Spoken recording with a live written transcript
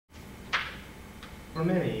For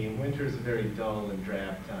many, winter is a very dull and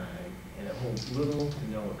drab time, and it holds little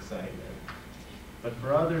to no excitement. But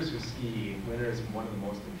for others who ski, winter is one of the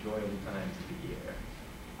most enjoyable times of the year.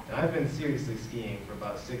 Now, I've been seriously skiing for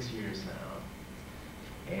about 6 years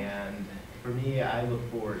now, and for me, I look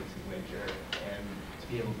forward to winter and to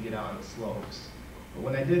be able to get out on the slopes. But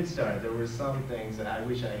when I did start, there were some things that I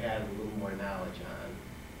wish I had a little more knowledge on,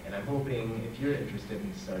 and I'm hoping, if you're interested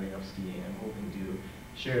in starting up skiing, I'm hoping to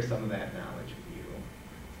share some of that knowledge with you.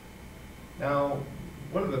 Now,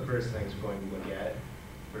 one of the first things we're going to look at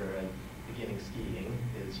for beginning skiing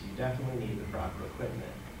is you definitely need the proper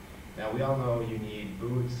equipment. Now, we all know you need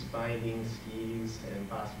boots, bindings, skis, and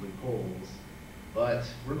possibly poles, but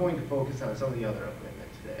we're going to focus on some of the other equipment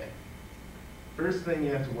today. First thing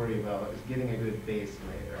you have to worry about is getting a good base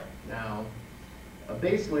layer. Now, a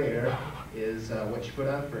base layer is what you put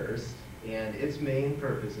on first, and its main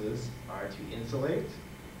purposes are to insulate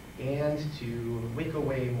and to wick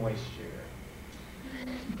away moisture.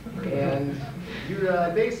 And your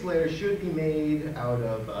base layer should be made out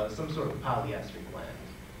of some sort of polyester blend,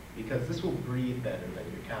 because this will breathe better than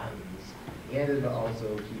your cottons, and it'll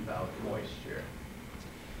also keep out moisture.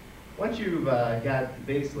 Once you've got the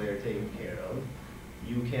base layer taken care of,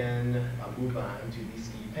 you can move on to the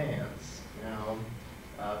ski pants. Now,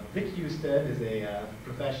 Vic Husted is a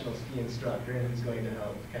professional ski instructor, and he's going to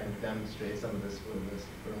help kind of demonstrate some of this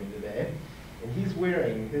for me today. And he's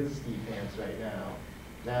wearing his ski pants right now.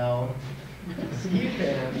 Now, ski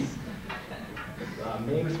pants,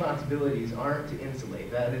 main responsibilities aren't to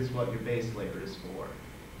insulate. That is what your base layer is for.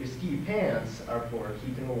 Your ski pants are for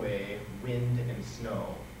keeping away wind and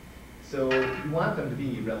snow. So you want them to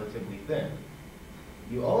be relatively thin.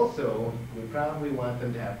 You also would probably want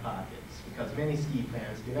them to have pockets, because many ski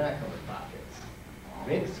pants do not come with pockets.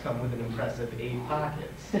 Vic's come with an impressive 8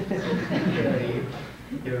 pockets. So you can carry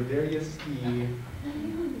your various ski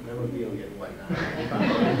memorabilia and whatnot.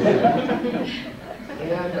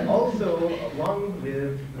 And also, along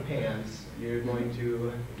with the pants, you're going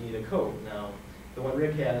to need a coat. Now, the one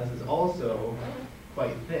Rick has is also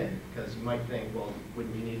quite thin, because you might think, well,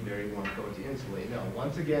 wouldn't you need a very warm coat to insulate? No,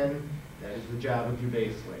 once again, that is the job of your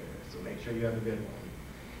base layer, so make sure you have a good one.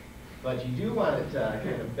 But you do want it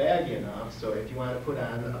kind of baggy enough, so if you want to put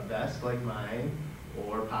on a vest like mine,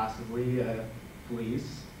 or possibly a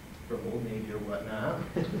fleece from Old Navy or whatnot,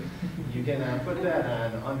 you can put that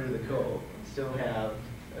on under the coat and still have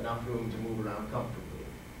enough room to move around comfortably.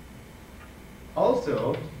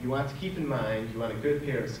 Also, you want to keep in mind, you want a good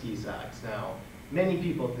pair of ski socks. Now, many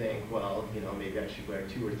people think, well, you know, maybe I should wear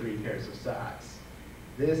 2 or 3 pairs of socks.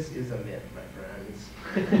 This is a myth, my friends.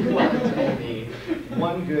 You want only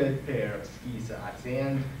one good pair of ski socks,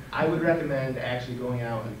 and I would recommend actually going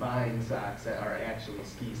out and buying socks that are actually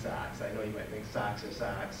ski socks. I know you might think socks are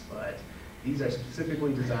socks, but these are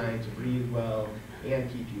specifically designed to breathe well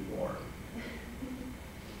and keep you warm.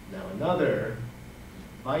 Now, another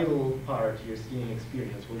vital part to your skiing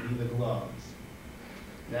experience will be the gloves.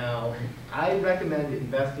 Now, I recommend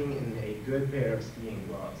investing in a good pair of skiing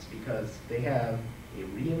gloves, because they have a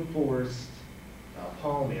reinforced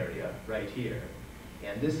palm area right here.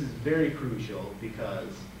 And this is very crucial,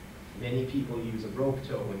 because many people use a rope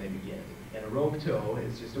toe when they begin. And a rope toe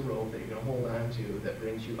is just a rope that you're going to hold on to that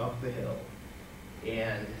brings you up the hill.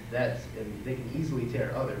 And they can easily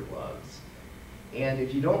tear other gloves. And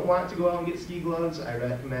if you don't want to go out and get ski gloves, I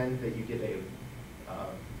recommend that you get a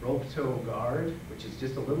rope toe guard, which is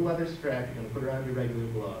just a little leather strap you're going to put around your regular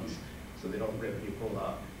gloves so they don't rip when you pull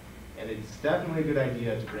up. And it's definitely a good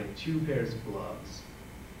idea to bring 2 pairs of gloves,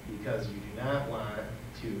 because you do not want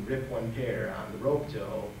to rip one pair on the rope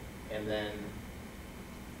toe and then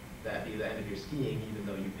that be the end of your skiing, even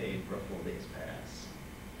though you paid for a full day's pass.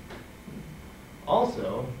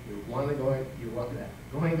 Also, you're going to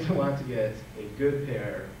want to get a good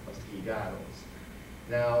pair of ski goggles.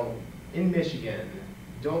 Now, in Michigan,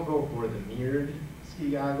 don't go for the mirrored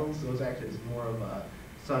ski goggles. Those actually is more of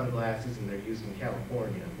sunglasses, and they're used in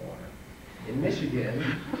California more. In Michigan,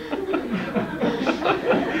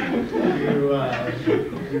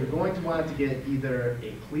 you're going to want to get either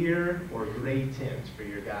a clear or gray tint for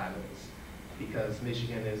your goggles, because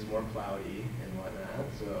Michigan is more cloudy and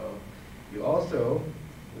whatnot. So you also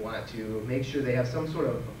want to make sure they have some sort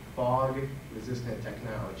of fog-resistant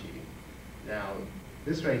technology. Now,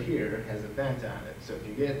 this right here has a vent on it, so if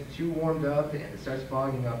you get too warmed up and it starts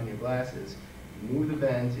fogging up in your glasses, you move the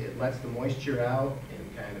vent, it lets the moisture out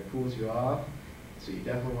and kind of cools you off, so you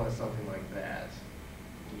definitely want something like that.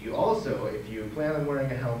 You also, if you plan on wearing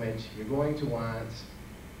a helmet, you're going to want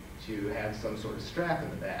to have some sort of strap in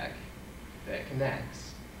the back that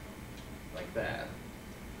connects, like that.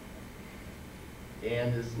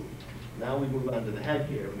 And now we move on to the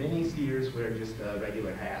headgear. Many skiers wear just a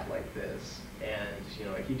regular hat like this, and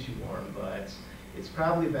it keeps you warm, but it's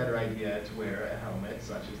probably a better idea to wear a helmet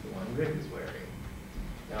such as the one Rick is wearing.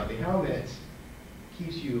 Now the helmet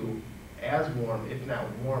keeps you as warm, if not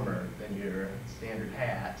warmer, than your standard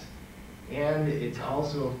hat, and it's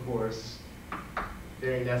also, of course,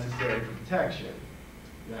 very necessary for protection.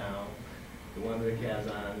 Now, the one Rick has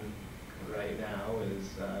on right now is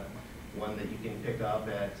one that you can pick up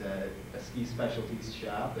at a ski specialties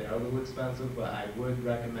shop. They are a little expensive, but I would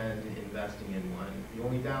recommend investing in one. The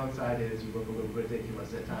only downside is you look a little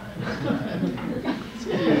ridiculous at times.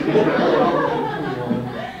 Skiing is not always cool,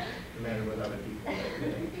 no matter what other people may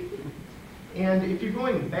think. And if you're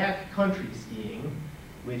going backcountry skiing,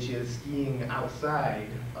 which is skiing outside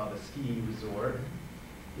of a ski resort,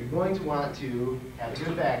 you're going to want to have a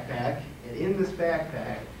good backpack, and in this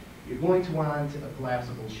backpack, you're going to want a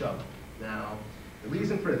collapsible shovel. Now, the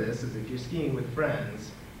reason for this is if you're skiing with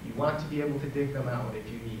friends, you want to be able to dig them out if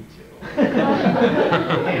you need to.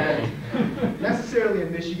 And necessarily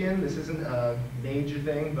in Michigan, this isn't a major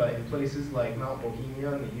thing, but in places like Mount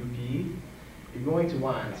Bohemia and the UP, you're going to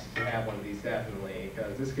want to have one of these definitely,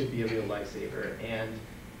 because this could be a real lifesaver. And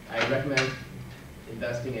I recommend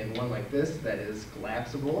investing in one like this that is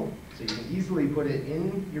collapsible, so you can easily put it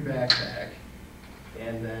in your backpack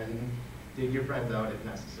and then dig your friends out if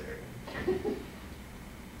necessary.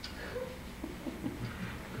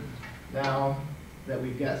 Now that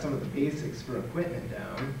we've got some of the basics for equipment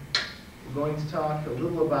down, we're going to talk a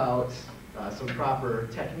little about some proper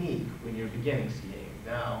technique when you're beginning skiing.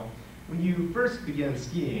 Now, when you first begin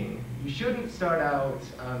skiing, you shouldn't start out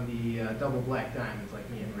on the double black diamonds like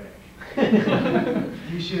me and Rick.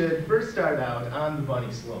 You should first start out on the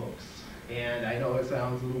bunny slopes. And I know it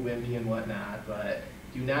sounds a little wimpy and whatnot, but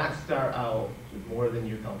do not start out with more than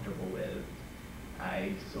you're comfortable with.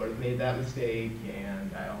 I sort of made that mistake,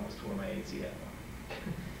 and I almost tore my ACL.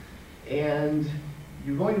 And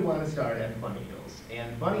you're going to want to start at bunny hills.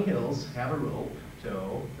 And bunny hills have a rope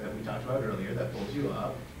tow that we talked about earlier that pulls you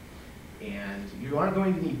up. And you aren't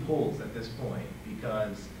going to need poles at this point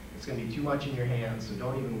because it's going to be too much in your hands, so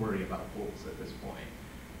don't even worry about poles at this point.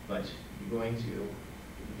 But you're going to,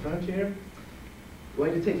 in front here,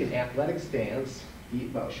 going to take an athletic stance,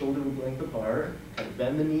 feet about shoulder length apart, kind of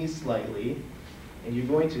bend the knees slightly, and you're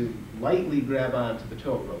going to lightly grab onto the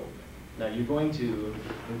tow rope. Now you're going to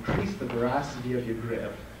increase the veracity of your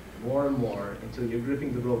grip more and more until you're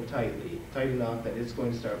gripping the rope tightly, tight enough that it's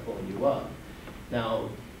going to start pulling you up. Now,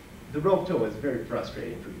 the rope tow is very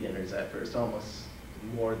frustrating for beginners at first, almost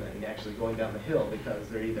more than actually going down the hill, because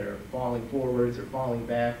they're either falling forwards or falling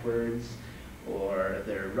backwards, or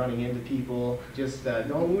they're running into people. Just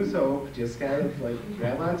don't lose hope. Just kind of like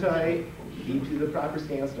grab on tight, keep to the proper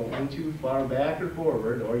stance. Don't lean too far back or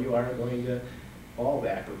forward, or you are going to fall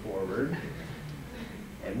back or forward.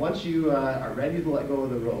 And once you are ready to let go of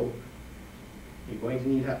the rope, you're going to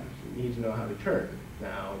need to know how to turn.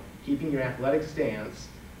 Now, keeping your athletic stance,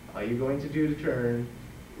 all you're going to do to turn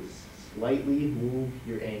is slightly move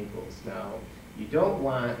your ankles. Now, you don't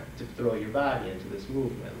want to throw your body into this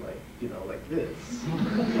movement like this.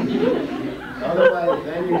 Otherwise,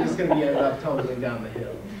 then you're just going to end up tumbling down the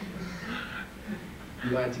hill.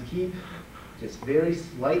 You want to keep just very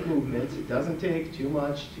slight movements. It doesn't take too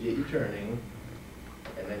much to get you turning.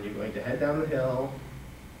 And then you're going to head down the hill.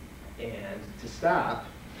 And to stop,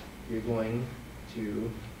 you're going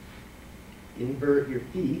to invert your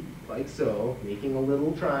feet like so, making a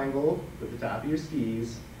little triangle with the top of your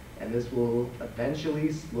skis, and this will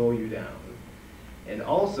eventually slow you down. And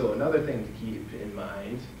also, another thing to keep in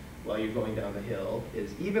mind while you're going down the hill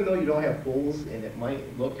is, even though you don't have poles and it might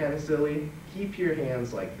look kind of silly, keep your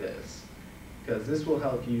hands like this, because this will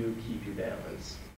help you keep your balance.